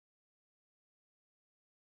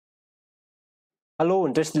Hello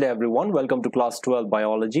interested everyone, welcome to class 12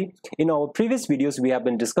 biology. In our previous videos we have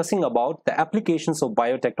been discussing about the applications of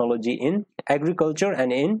biotechnology in agriculture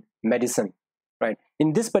and in medicine. Right.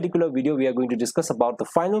 In this particular video we are going to discuss about the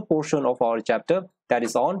final portion of our chapter, that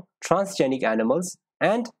is on transgenic animals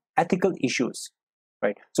and ethical issues.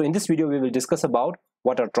 Right. So in this video we will discuss about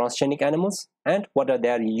what are transgenic animals and what are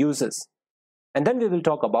their uses. And then we will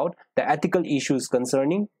talk about the ethical issues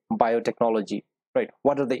concerning biotechnology. Right.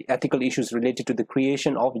 What are the ethical issues related to the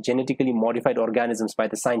creation of genetically modified organisms by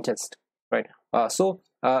the scientist? Right.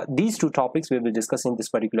 These two topics we will discuss in this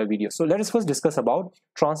particular video. So let us first discuss about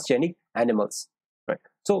transgenic animals. Right.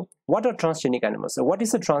 So what are transgenic animals? So what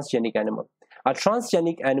is a transgenic animal? A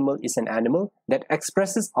transgenic animal is an animal that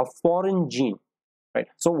expresses a foreign gene. Right.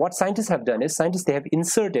 So what scientists have done is they have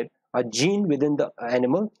inserted a gene within the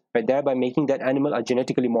animal, right, thereby making that animal a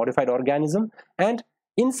genetically modified organism, and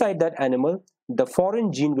inside that animal the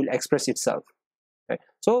foreign gene will express itself. Right.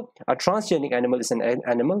 So a transgenic animal is an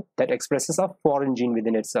animal that expresses a foreign gene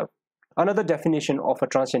within itself. Another definition of a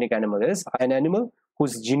transgenic animal is an animal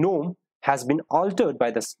whose genome has been altered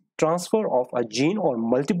by the transfer of a gene or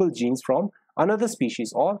multiple genes from another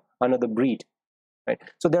species or another breed. Right.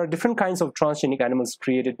 So there are different kinds of transgenic animals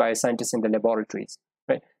created by scientists in the laboratories.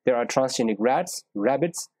 Right. There are transgenic rats,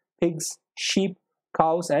 rabbits, pigs, sheep,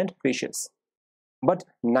 cows, and fishes. But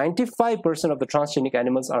 95% of the transgenic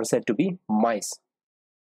animals are said to be mice.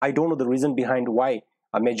 I don't know the reason behind why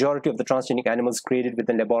a majority of the transgenic animals created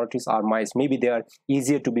within laboratories are mice. Maybe they are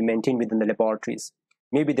easier to be maintained within the laboratories.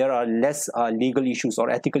 Maybe there are less legal issues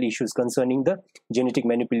or ethical issues concerning the genetic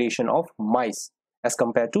manipulation of mice as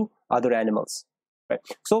compared to other animals. Right.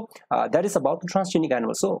 So that is about the transgenic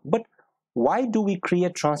animals. But why do we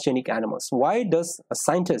create transgenic animals? Why does a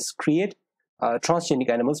scientist create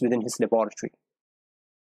transgenic animals within his laboratory?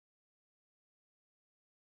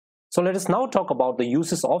 So let us now talk about the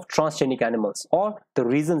uses of transgenic animals, or the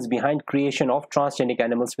reasons behind creation of transgenic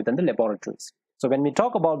animals within the laboratories. So when we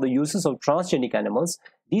talk about the uses of transgenic animals,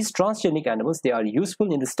 these transgenic animals, they are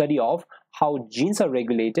useful in the study of how genes are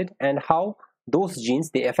regulated and how those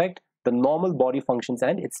genes, they affect the normal body functions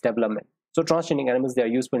and its development. So transgenic animals, they are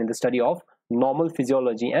useful in the study of normal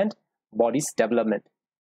physiology and body's development.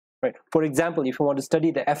 Right. For example, if you want to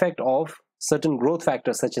study the effect of certain growth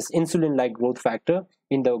factors such as insulin-like growth factor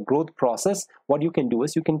in the growth process, what you can do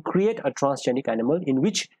is you can create a transgenic animal in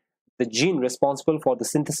which the gene responsible for the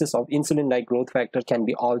synthesis of insulin-like growth factor can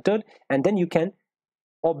be altered, and then you can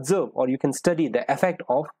observe or you can study the effect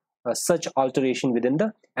of such alteration within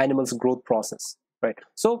the animal's growth process. Right.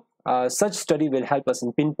 So such study will help us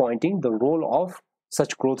in pinpointing the role of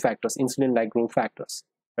such growth factors, insulin-like growth factors.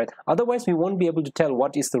 Right. Otherwise, we won't be able to tell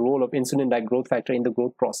what is the role of insulin-like growth factor in the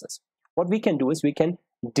growth process. What we can do is we can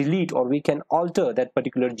delete or we can alter that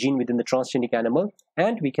particular gene within the transgenic animal,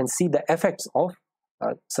 and we can see the effects of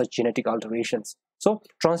such genetic alterations. So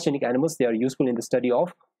transgenic animals, they are useful in the study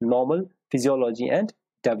of normal physiology and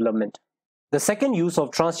development. The second use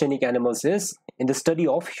of transgenic animals is in the study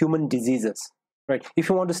of human diseases. Right. If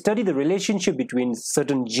you want to study the relationship between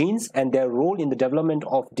certain genes and their role in the development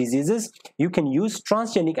of diseases, you can use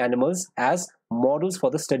transgenic animals as models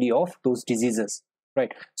for the study of those diseases.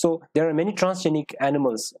 Right. So there are many transgenic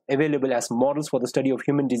animals available as models for the study of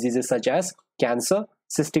human diseases such as cancer,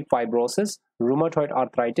 cystic fibrosis, rheumatoid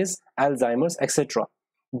arthritis, Alzheimer's, etc.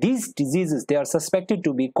 These diseases, they are suspected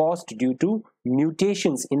to be caused due to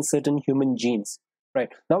mutations in certain human genes. Right.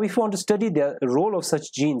 Now, if you want to study the role of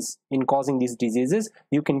such genes in causing these diseases,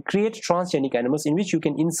 you can create transgenic animals in which you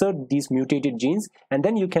can insert these mutated genes, and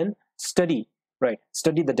then you can study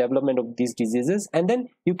the development of these diseases, and then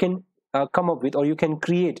you can come up with, or you can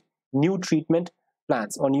create new treatment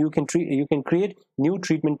plans, or you can create new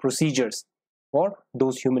treatment procedures for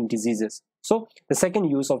those human diseases. So the second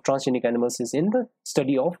use of transgenic animals is in the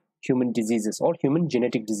study of human diseases or human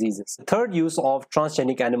genetic diseases. The third use of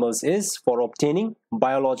transgenic animals is for obtaining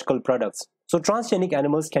biological products. So transgenic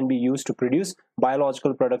animals can be used to produce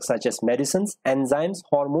biological products such as medicines, enzymes,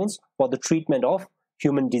 hormones for the treatment of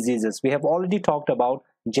human diseases. We have already talked about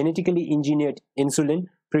genetically engineered insulin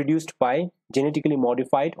produced by genetically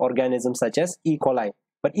modified organisms such as E. coli.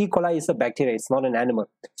 But E. coli is a bacteria, it's not an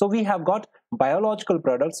animal. So we have got biological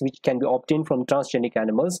products which can be obtained from transgenic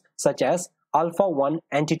animals such as alpha-1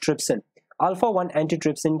 antitrypsin. Alpha-1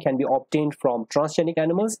 antitrypsin can be obtained from transgenic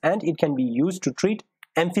animals, and it can be used to treat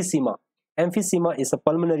emphysema. Emphysema is a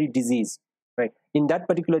pulmonary disease. Right? In that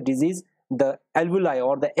particular disease, the alveoli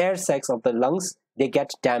or the air sacs of the lungs, they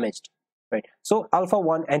get damaged. Right? So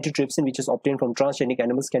alpha-1 antitrypsin, which is obtained from transgenic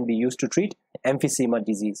animals, can be used to treat emphysema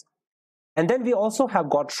disease. And then we also have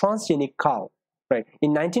got transgenic cow. Right.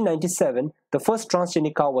 In 1997, the first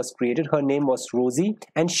transgenic cow was created. Her name was Rosie,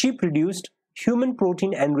 and she produced human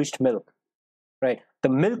protein enriched milk. Right. The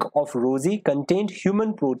milk of Rosie contained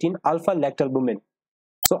human protein alpha-lactalbumin.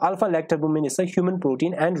 So alpha-lactalbumin is a human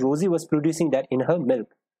protein, and Rosie was producing that in her milk.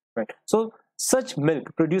 Right. So such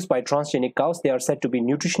milk produced by transgenic cows, they are said to be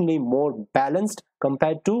nutritionally more balanced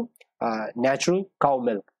compared to natural cow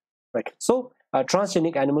milk. Right. So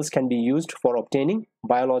transgenic animals can be used for obtaining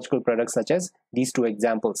biological products such as these two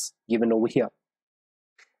examples given over here.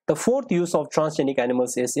 The fourth use of transgenic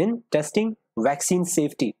animals is in testing vaccine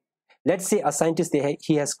safety. Let's say a scientist,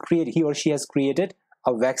 he or she has created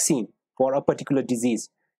a vaccine for a particular disease.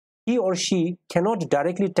 He or she cannot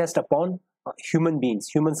directly test upon human beings,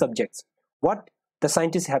 human subjects. What the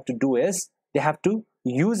scientists have to do is they have to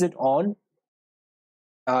use it on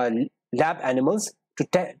lab animals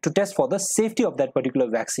to test for the safety of that particular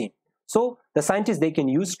vaccine. So the scientists, they can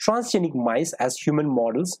use transgenic mice as human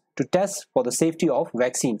models to test for the safety of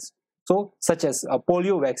vaccines. So such as a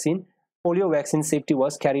polio vaccine safety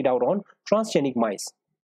was carried out on transgenic mice.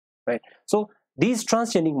 Right. So these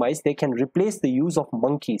transgenic mice, they can replace the use of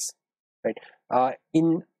monkeys. Right.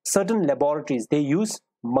 In certain laboratories, they use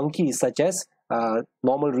monkeys such as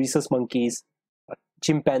normal rhesus monkeys,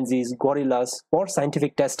 chimpanzees, gorillas for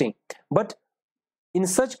scientific testing. But in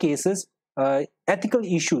such cases, ethical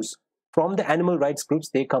issues from the animal rights groups,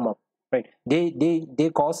 they come up. Right.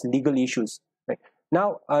 They cause legal issues. Right.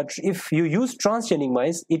 Now, if you use transgenic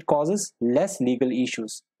mice, it causes less legal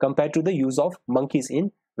issues compared to the use of monkeys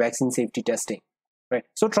in vaccine safety testing. Right.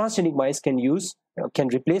 So transgenic mice can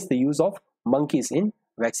replace the use of monkeys in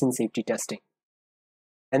vaccine safety testing.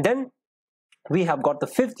 And then we have got the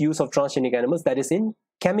fifth use of transgenic animals, that is in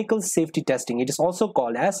chemical safety testing. It is also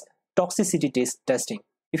called as toxicity testing.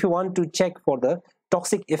 If you want to check for the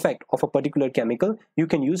toxic effect of a particular chemical, you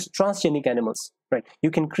can use transgenic animals. Right. You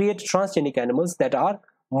can create transgenic animals that are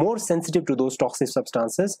more sensitive to those toxic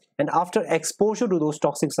substances, and after exposure to those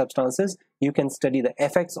toxic substances, you can study the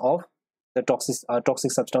effects of the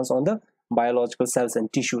toxic substance on the biological cells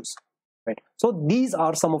and tissues. Right. So these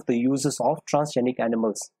are some of the uses of transgenic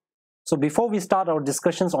animals. So before we start our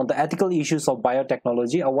discussions on the ethical issues of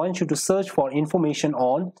biotechnology, I want you to search for information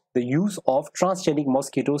on the use of transgenic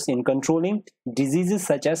mosquitoes in controlling diseases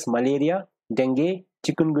such as malaria, dengue,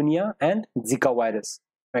 chikungunya, and Zika virus.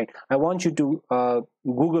 Right. I want you to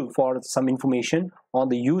Google for some information on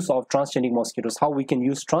the use of transgenic mosquitoes, how we can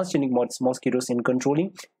use transgenic mosquitoes in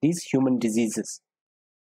controlling these human diseases.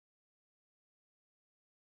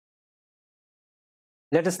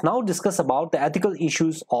 Let us now discuss about the ethical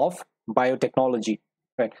issues of biotechnology.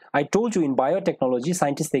 Right. I told you in biotechnology,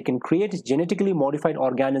 scientists, they can create genetically modified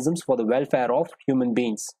organisms for the welfare of human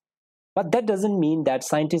beings. But that doesn't mean that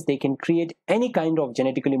scientists, they can create any kind of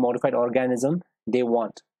genetically modified organism they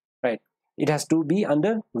want. Right. It has to be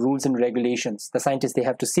under rules and regulations. The scientists, they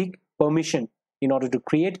have to seek permission in order to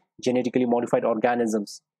create genetically modified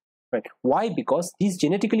organisms. Right. Why? Because these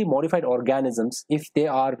genetically modified organisms, if they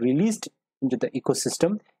are released into the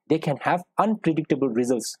ecosystem, they can have unpredictable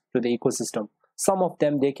results to the ecosystem. Some of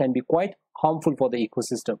them, they can be quite harmful for the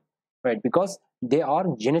ecosystem, right? Because they are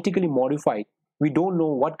genetically modified. We don't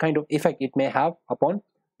know what kind of effect it may have upon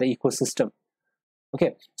the ecosystem.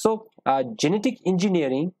 Okay, so genetic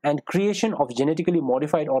engineering and creation of genetically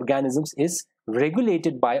modified organisms is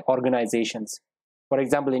regulated by organizations. For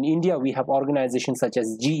example, in India, we have organizations such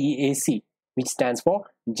as GEAC, which stands for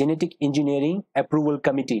Genetic Engineering Approval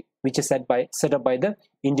Committee, which is set up by the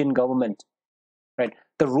Indian government. Right.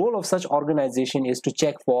 The role of such organization is to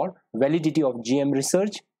check for validity of GM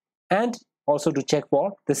research and also to check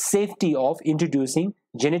for the safety of introducing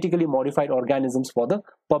genetically modified organisms for the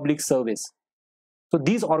public service. So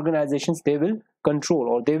these organizations, they will control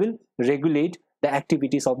or they will regulate the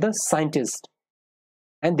activities of the scientist,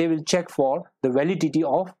 and they will check for the validity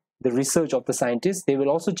of the research of the scientists. They will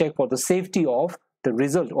also check for the safety of the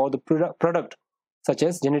result or the product, such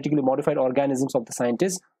as genetically modified organisms of the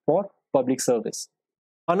scientists, for public service.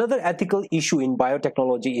 Another ethical issue in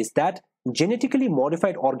biotechnology is that genetically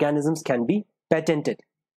modified organisms can be patented.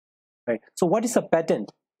 Right. So what is a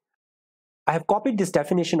patent? I have copied this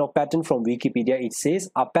definition of patent from Wikipedia. It says,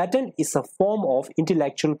 a patent is a form of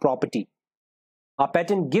intellectual property. A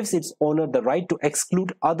patent gives its owner the right to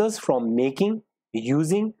exclude others from making,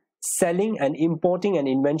 using, selling, and importing an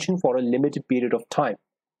invention for a limited period of time.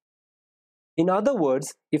 In other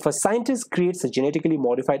words, if a scientist creates a genetically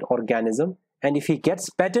modified organism, and if he gets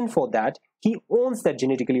patent for that, he owns that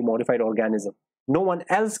genetically modified organism. No one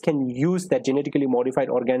else can use that genetically modified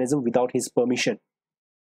organism without his permission.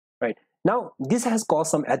 Right. Now, this has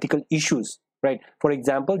caused some ethical issues. right? For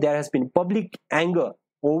example, there has been public anger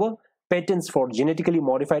over patents for genetically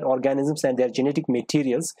modified organisms and their genetic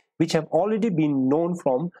materials, which have already been known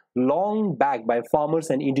from long back by farmers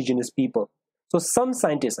and indigenous people. So some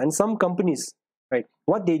scientists and some companies, right,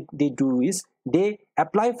 what they do is they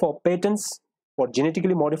apply for patents for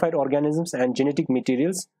genetically modified organisms and genetic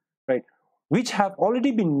materials, right, which have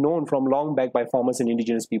already been known from long back by farmers and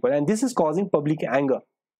indigenous people, and this is causing public anger,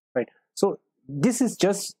 right? So this is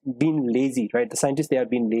just being lazy, right? The scientists, they are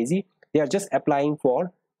being lazy. They are just applying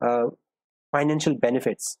for financial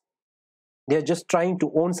benefits. They are just trying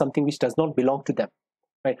to own something which does not belong to them,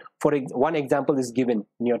 right? One example is given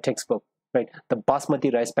in your textbook, right? The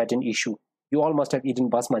basmati rice patent issue. You all must have eaten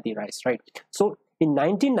basmati rice, right? So in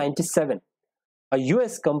 1997, a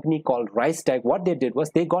US company called RiceTag, what they did was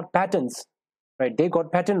they got patents, right? They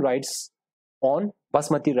got patent rights on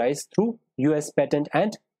basmati rice through US Patent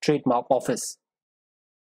and Trademark Office.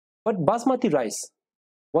 But basmati rice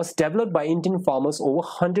was developed by Indian farmers over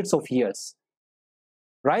hundreds of years.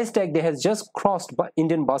 RiceTag, they has just crossed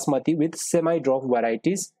Indian basmati with semi-dwarf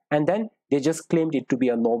varieties, and then they just claimed it to be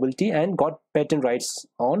a novelty and got patent rights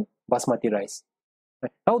on basmati rice.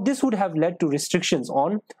 Now, this would have led to restrictions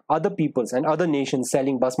on other peoples and other nations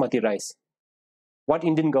selling basmati rice. What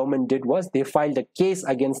Indian government did was they filed a case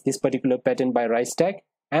against this particular patent by RiceTag,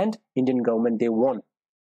 and Indian government, they won.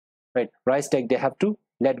 Right? RiceTag, they have to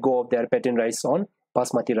let go of their patent rights on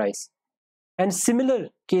basmati rice. And similar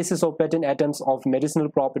cases of patent attempts of medicinal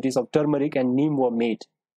properties of turmeric and neem were made,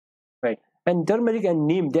 right? And turmeric and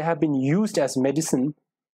neem, they have been used as medicine,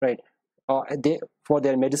 right? For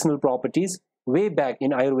their medicinal properties way back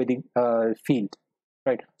in Ayurvedic field,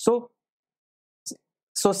 right? So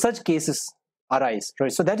such cases arise,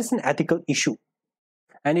 right? So that is an ethical issue,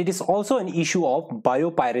 and it is also an issue of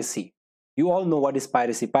biopiracy. You all know what is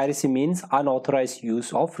piracy. Piracy means unauthorized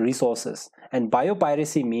use of resources, and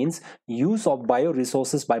biopiracy means use of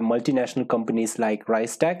bioresources by multinational companies like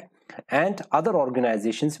RiceTag and other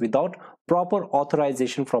organizations without proper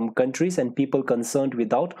authorization from countries and people concerned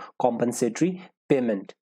without compensatory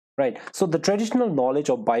payment. Right. So the traditional knowledge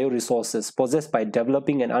of bioresources possessed by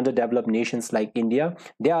developing and underdeveloped nations like India,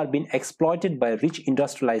 they are being exploited by rich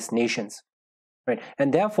industrialized nations. Right.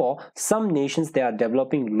 And therefore, some nations, they are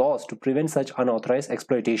developing laws to prevent such unauthorized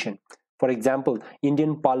exploitation. For example,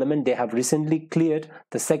 Indian Parliament, they have recently cleared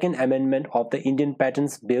the second amendment of the Indian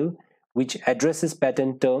Patents Bill, which addresses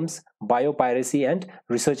patent terms, biopiracy, and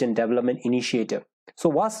research and development initiative. So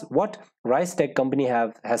what RiceTag company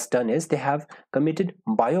has done is they have committed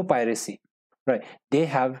biopiracy, right? They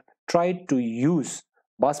have tried to use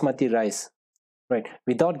basmati rice, right,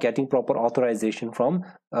 without getting proper authorization from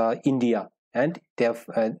India and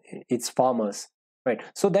its farmers, right?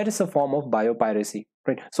 So that is a form of biopiracy,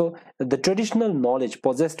 right? So the traditional knowledge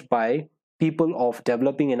possessed by people of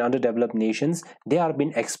developing and underdeveloped nations, they are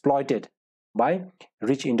being exploited by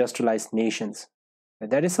rich industrialized nations.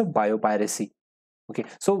 That is a biopiracy. Okay,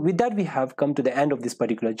 so with that, we have come to the end of this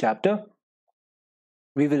particular chapter.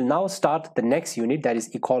 We will now start the next unit, that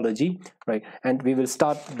is ecology, right? And we will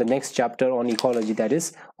start the next chapter on ecology, that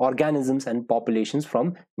is organisms and populations,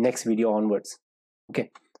 from next video onwards.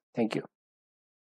 Okay, thank you.